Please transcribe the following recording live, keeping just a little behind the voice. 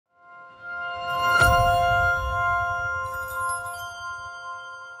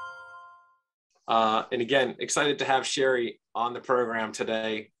And again, excited to have Sherri on the program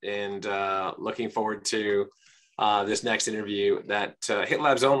today, and looking forward to this next interview that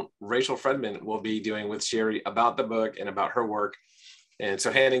HITLAB's own Rachel Fredman will be doing with Sherri about the book and about her work. And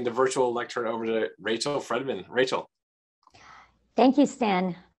so handing the virtual lectern over to Rachel Fredman. Rachel. Thank you,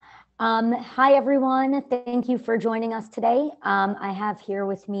 Stan. Hi, everyone. Thank you for joining us today. I have here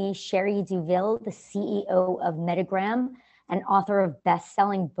with me Sherri Douville, the CEO of Medigram and author of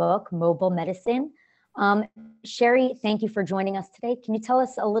best-selling book, Mobile Medicine. Sherri, thank you for joining us today. Can you tell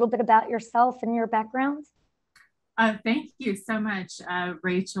us a little bit about yourself and your background? Thank you so much,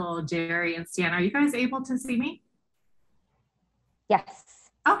 Rachel, Jerry, and Stan. Are you guys able to see me? Yes.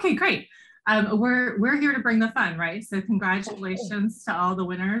 Okay, great. We're here to bring the fun, right? So congratulations to all the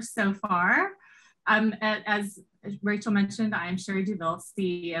winners so far. As Rachel mentioned, I'm Sherri Douville,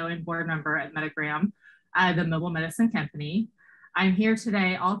 CEO and board member at Medigram, the mobile medicine company. I'm here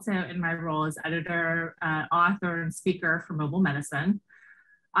today also in my role as editor, author, and speaker for Mobile Medicine.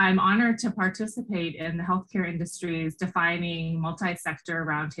 I'm honored to participate in the healthcare industry's defining multi-sector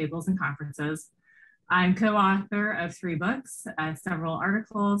roundtables and conferences. I'm co-author of 3 books, several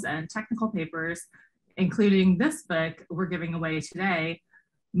articles and technical papers, including this book we're giving away today,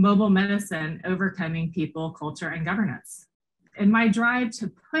 Mobile Medicine, Overcoming People, Culture, and Governance. In my drive to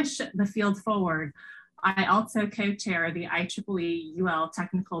push the field forward, I also co-chair the IEEE UL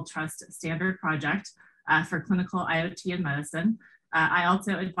Technical Trust Standard Project for clinical IoT in medicine. I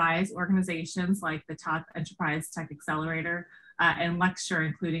also advise organizations like the Top Enterprise Tech Accelerator and lecture,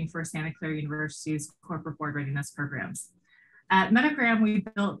 including for Santa Clara University's corporate board readiness programs. At Medigram, we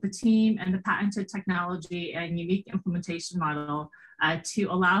built the team and the patented technology and unique implementation model to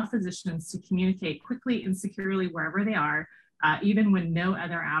allow physicians to communicate quickly and securely wherever they are, even when no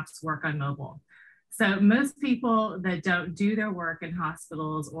other apps work on mobile. So most people that don't do their work in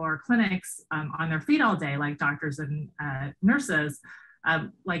hospitals or clinics on their feet all day, like doctors and nurses,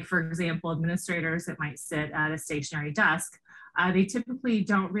 like for example, administrators that might sit at a stationary desk, they typically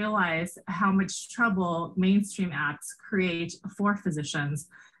don't realize how much trouble mainstream apps create for physicians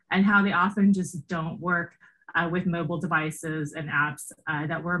and how they often just don't work with mobile devices and apps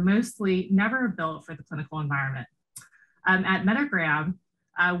that were mostly never built for the clinical environment. At Medigram,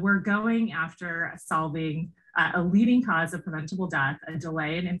 we're going after solving a leading cause of preventable death, a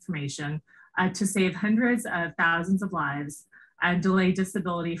delay in information, to save hundreds of thousands of lives and delay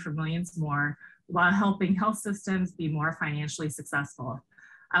disability for millions more, while helping health systems be more financially successful.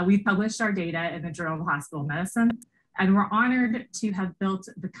 We've published our data in the Journal of Hospital Medicine, and we're honored to have built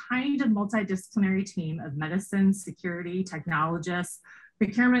the kind of multidisciplinary team of medicine, security, technologists,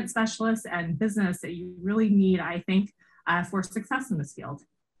 procurement specialists, and business that you really need, I think, for success in this field.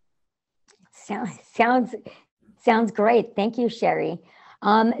 Sounds great. Thank you, Sherri.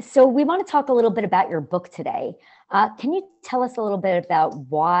 So we want to talk a little bit about your book today. Can you tell us a little bit about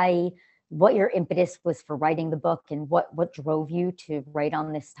what your impetus was for writing the book and what drove you to write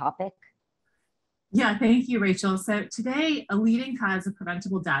on this topic? Yeah, thank you, Rachel. So today, a leading cause of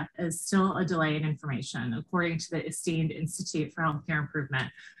preventable death is still a delay in information, according to the esteemed Institute for Healthcare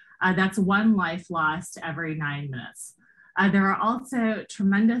Improvement. That's 1 life lost every 9 minutes. There are also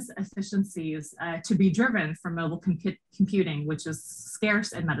tremendous efficiencies to be driven from mobile computing, which is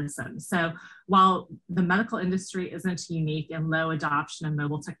scarce in medicine. So while the medical industry isn't unique in low adoption of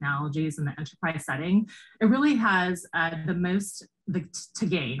mobile technologies in the enterprise setting, it really has the most to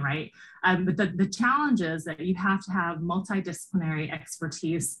gain, right? But the challenge is that you have to have multidisciplinary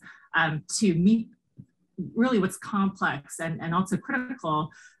expertise to meet really what's complex and also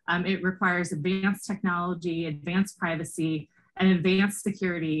critical. It requires advanced technology, advanced privacy, and advanced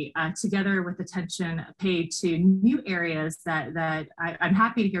security, together with attention paid to new areas that I'm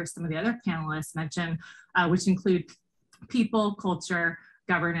happy to hear some of the other panelists mention, which include people, culture,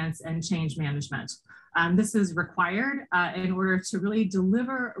 governance, and change management. This is required in order to really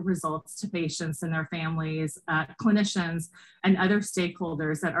deliver results to patients and their families, clinicians, and other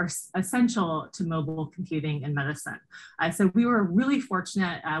stakeholders that are essential to mobile computing in medicine. So we were really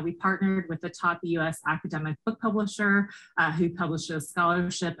fortunate. We partnered with the top US academic book publisher who publishes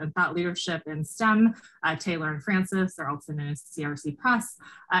scholarship and thought leadership in STEM, Taylor and Francis. They're also known as CRC Press,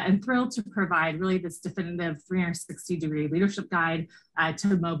 and thrilled to provide really this definitive 360-degree leadership guide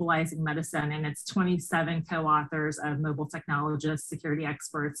to mobilizing medicine and its 27 co-authors of mobile technologists, security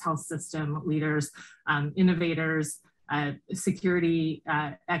experts, health system leaders, innovators, security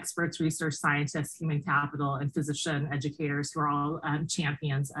experts, research scientists, human capital, and physician educators who are all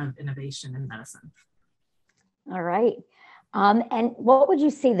champions of innovation in medicine. All right. And what would you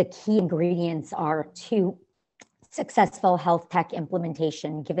say the key ingredients are to successful health tech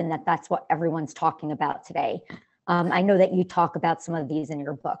implementation, given that that's what everyone's talking about today? I know that you talk about some of these in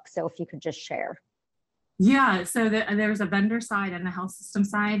your book, so if you could just share. Yeah, so there's a vendor side and a health system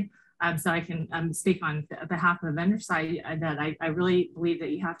side. So I can speak on behalf of the vendor side that I really believe that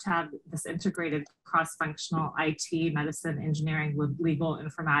you have to have this integrated cross-functional IT, medicine, engineering, legal,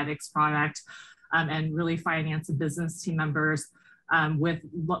 informatics product, and really finance and business team members with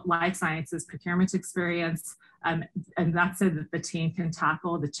life sciences procurement experience. And that's so that the team can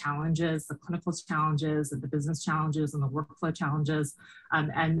tackle the challenges, the clinical challenges, and the business challenges, and the workflow challenges.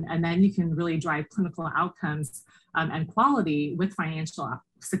 And then you can really drive clinical outcomes and quality with financial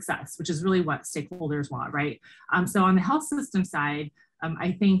success, which is really what stakeholders want, right? So on the health system side,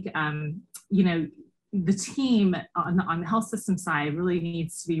 I think, you know, the team on the health system side really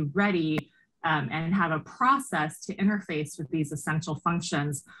needs to be ready and have a process to interface with these essential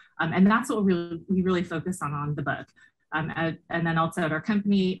functions. And that's what we really focus on the book. And then also at our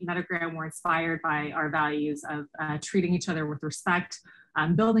company, Medigram, we're inspired by our values of treating each other with respect,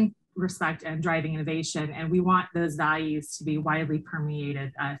 building respect, and driving innovation. And we want those values to be widely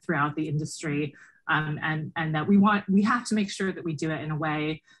permeated throughout the industry. And that we have to make sure that we do it in a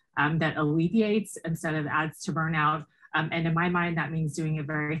way that alleviates instead of adds to burnout. And in my mind, that means doing it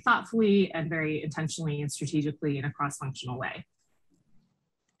very thoughtfully and very intentionally and strategically in a cross-functional way.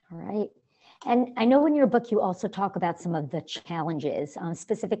 All right. And I know in your book, you also talk about some of the challenges,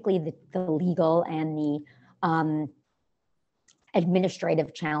 specifically the legal and the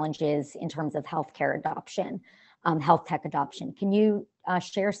administrative challenges in terms of healthcare adoption, health tech adoption. Can you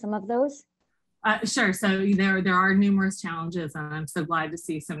share some of those? Sure. So there are numerous challenges, and I'm so glad to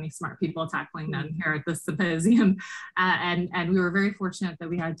see so many smart people tackling them here at the symposium. And we were very fortunate that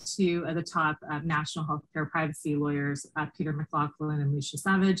we had two of the top national healthcare privacy lawyers, Peter McLaughlin and Lucia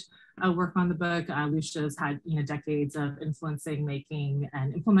Savage, work on the book. Lucia's had decades of influencing, making,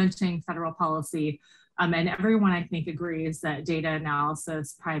 and implementing federal policy. And everyone, I think, agrees that data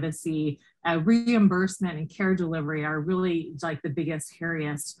analysis, privacy, reimbursement, and care delivery are really like the biggest,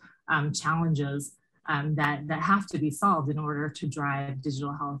 hairiest challenges that have to be solved in order to drive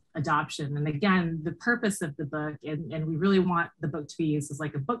digital health adoption. And again, the purpose of the book, and we really want the book to be used as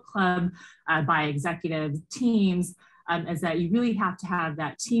like a book club by executive teams, is that you really have to have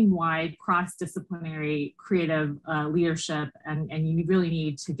that team-wide, cross-disciplinary, creative leadership, and you really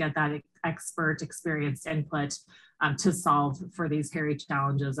need to get that expert, experienced input to solve for these hairy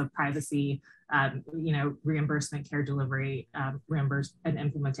challenges of privacy, reimbursement, care delivery, and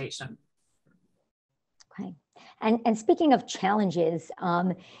implementation. Okay. And speaking of challenges,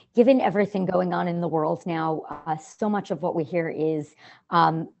 given everything going on in the world now, so much of what we hear is,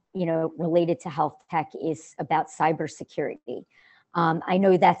 related to health tech is about cybersecurity. I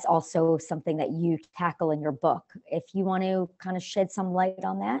know that's also something that you tackle in your book. If you want to kind of shed some light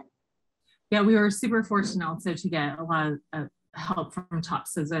on that. Yeah, we were super fortunate also to get a lot of help from top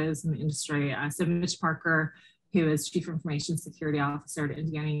CISOs in the industry. So Mitch Parker, who is Chief Information Security Officer at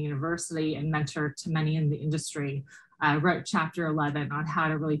Indiana University and mentor to many in the industry, wrote Chapter 11 on how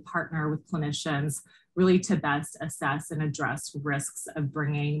to really partner with clinicians, really to best assess and address risks of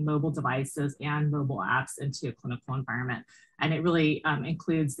bringing mobile devices and mobile apps into a clinical environment. And it really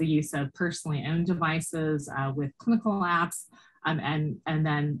includes the use of personally owned devices with clinical apps. And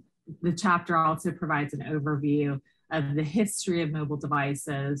then the chapter also provides an overview of the history of mobile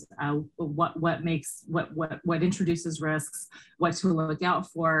devices, what introduces risks, what to look out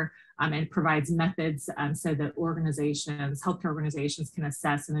for, and provides methods so that healthcare organizations can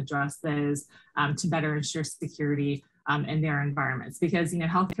assess and address those to better ensure security in their environments. Because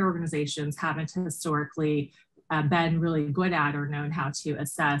healthcare organizations haven't historically been really good at or known how to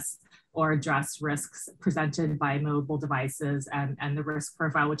assess or address risks presented by mobile devices and the risk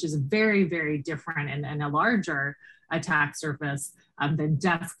profile, which is very, very different and a larger attack surface than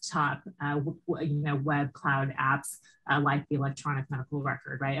desktop, web cloud apps like the electronic medical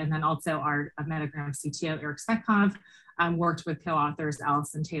record, right? And then also our Medigram CTO, Eric Speckhoff, worked with co-authors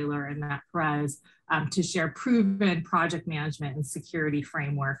Allison Taylor and Matt Perez to share proven project management and security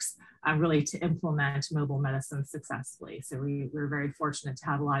frameworks really to implement mobile medicine successfully. So we're very fortunate to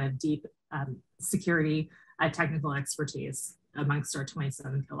have a lot of deep security technical expertise amongst our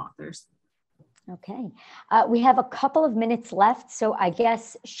 27 co-authors. Okay, we have a couple of minutes left. So I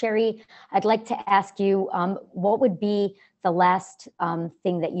guess, Sherri, I'd like to ask you, what would be the last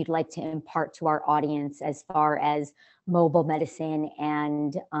thing that you'd like to impart to our audience as far as mobile medicine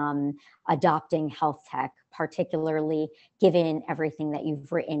and adopting health tech, particularly given everything that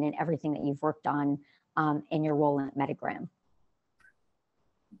you've written and everything that you've worked on in your role at Medigram?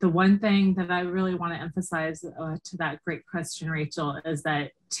 the one thing that I really want to emphasize to that great question, Rachel, is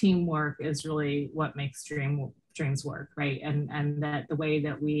that teamwork is really what makes dreams work, right? And that the way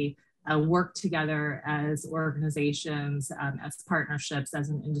that we work together as organizations, as partnerships, as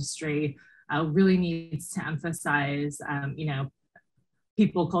an industry, really needs to emphasize,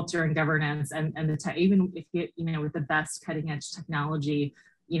 people, culture, and governance, and even if you with the best cutting edge technology,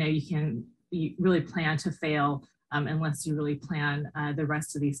 you really plan to fail unless you really plan the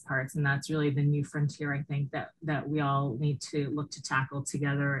rest of these parts. And that's really the new frontier, I think, that we all need to look to tackle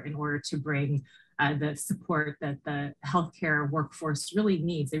together in order to bring the support that the healthcare workforce really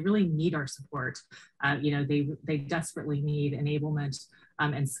needs. They really need our support. They desperately need enablement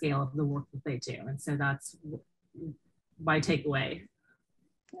and scale of the work that they do. And so that's my takeaway.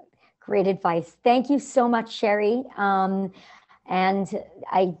 Great advice. Thank you so much, Sherri. And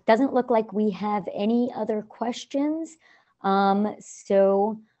it doesn't look like we have any other questions.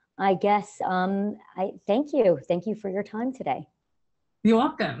 So I guess I thank you. Thank you for your time today. You're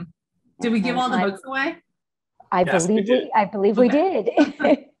welcome. Did we give all the books away? I believe we did.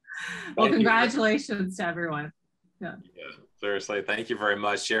 Well, congratulations to everyone. Yeah, seriously. Thank you very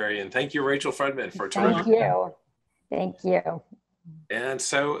much, Sherri. And thank you, Rachel Fredman, for Thank you. Thank you. And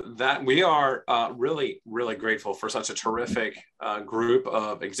so that we are really, really grateful for such a terrific group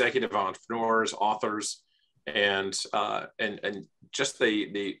of executive entrepreneurs, authors, and just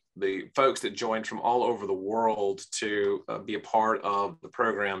the folks that joined from all over the world to be a part of the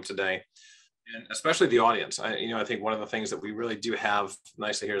program today, and especially the audience. I think one of the things that we really do have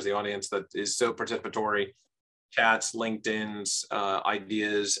nicely here is the audience that is so participatory. Chats, LinkedIn's,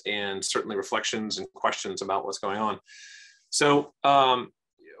 ideas, and certainly reflections and questions about what's going on. So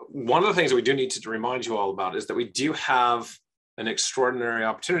one of the things that we do need to remind you all about is that we do have an extraordinary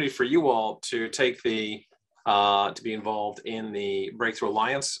opportunity for you all to take to be involved in the Breakthrough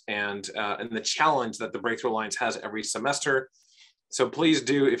Alliance and the challenge that the Breakthrough Alliance has every semester. So please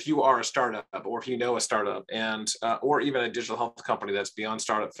do, if you are a startup or if you know a startup and or even a digital health company that's beyond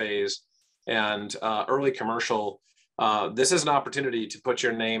startup phase and early commercial, this is an opportunity to put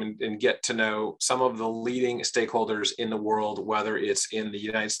your name and get to know some of the leading stakeholders in the world, whether it's in the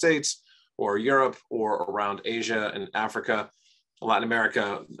United States or Europe or around Asia and Africa, Latin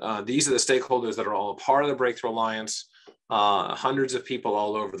America. These are the stakeholders that are all a part of the Breakthrough Alliance, hundreds of people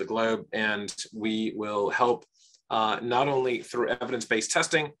all over the globe, and we will help not only through evidence-based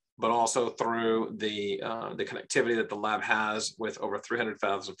testing, but also through the connectivity that the lab has with over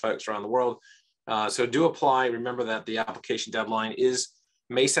 300,000 folks around the world. So do apply. Remember that the application deadline is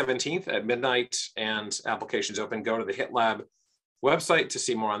May 17th at midnight, and applications open. Go to the HITLAB website to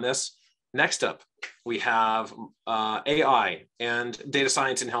see more on this. Next up, we have AI and data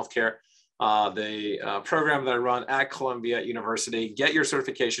science in healthcare, the program that I run at Columbia University. Get your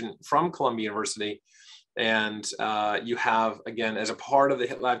certification from Columbia University. And you have, again, as a part of the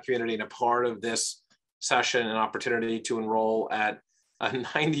HITLAB community and a part of this session, an opportunity to enroll at a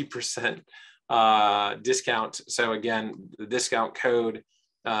 90% discount. So again, the discount code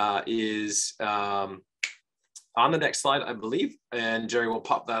is on the next slide, I believe, and Jerry will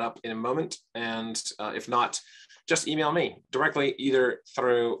pop that up in a moment. And if not, just email me directly, either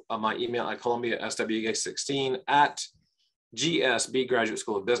through my email at columbiaswga16 at GSB Graduate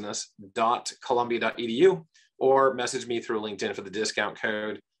School of Business.columbia.edu, or message me through LinkedIn for the discount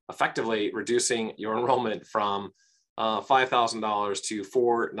code, effectively reducing your enrollment from $5,000 to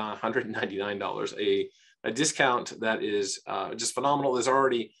 $499, a discount that is just phenomenal. There's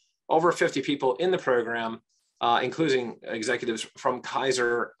already over 50 people in the program, including executives from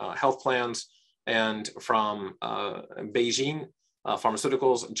Kaiser Health Plans and from Beijing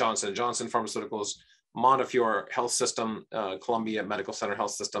Pharmaceuticals, Johnson & Johnson Pharmaceuticals, Montefiore Health System, Columbia Medical Center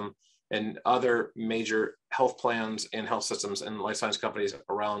Health System, and other major health plans and health systems and life science companies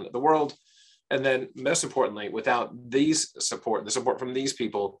around the world. And then most importantly, without the support from these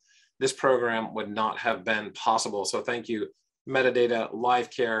people, this program would not have been possible. So thank you, Metadata, Live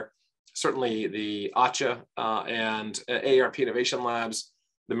Care, certainly the ACHA and AARP Innovation Labs,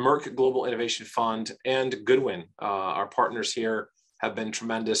 the Merck Global Innovation Fund, and Goodwin. Our partners here have been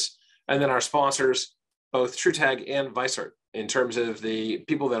tremendous. And then our sponsors, both TrueTag and Vicert, in terms of the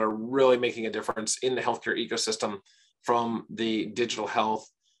people that are really making a difference in the healthcare ecosystem from the digital health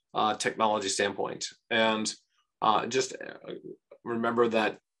technology standpoint. And just remember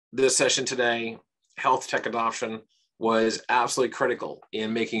that this session today, health tech adoption, was absolutely critical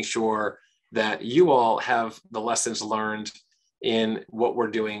in making sure that you all have the lessons learned in what we're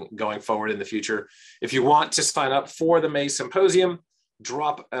doing going forward in the future. If you want to sign up for the May Symposium,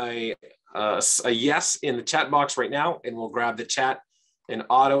 drop a yes in the chat box right now, and we'll grab the chat and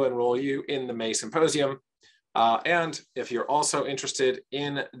auto-enroll you in the May Symposium. And if you're also interested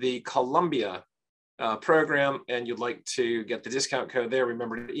in the Columbia program and you'd like to get the discount code there,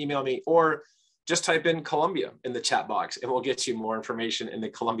 remember to email me or just type in Columbia in the chat box and we'll get you more information in the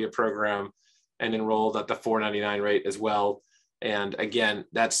Columbia program and enrolled at the $4.99 rate as well. And again,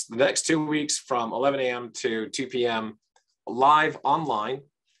 that's the next 2 weeks from 11 a.m. to 2 p.m. live online.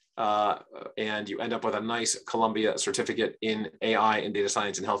 And you end up with a nice Columbia certificate in AI and data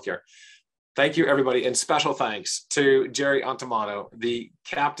science and healthcare. Thank you, everybody. And special thanks to Jerry Antomato, the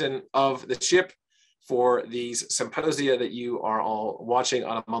captain of the ship for these symposia that you are all watching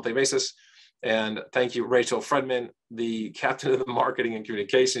on a monthly basis. And thank you, Rachel Fredman, the captain of the marketing and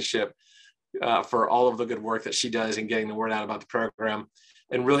communications ship, for all of the good work that she does in getting the word out about the program.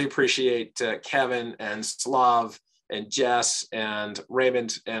 And really appreciate Kevin and Slav and Jess and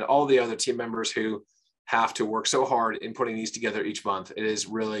Raymond and all the other team members who have to work so hard in putting these together each month. It is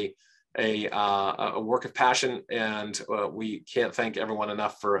really a work of passion, and we can't thank everyone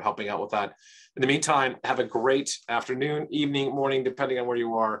enough for helping out with that. In the meantime, have a great afternoon, evening, morning, depending on where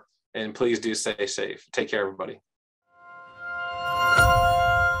you are, and please do stay safe. Take care, everybody.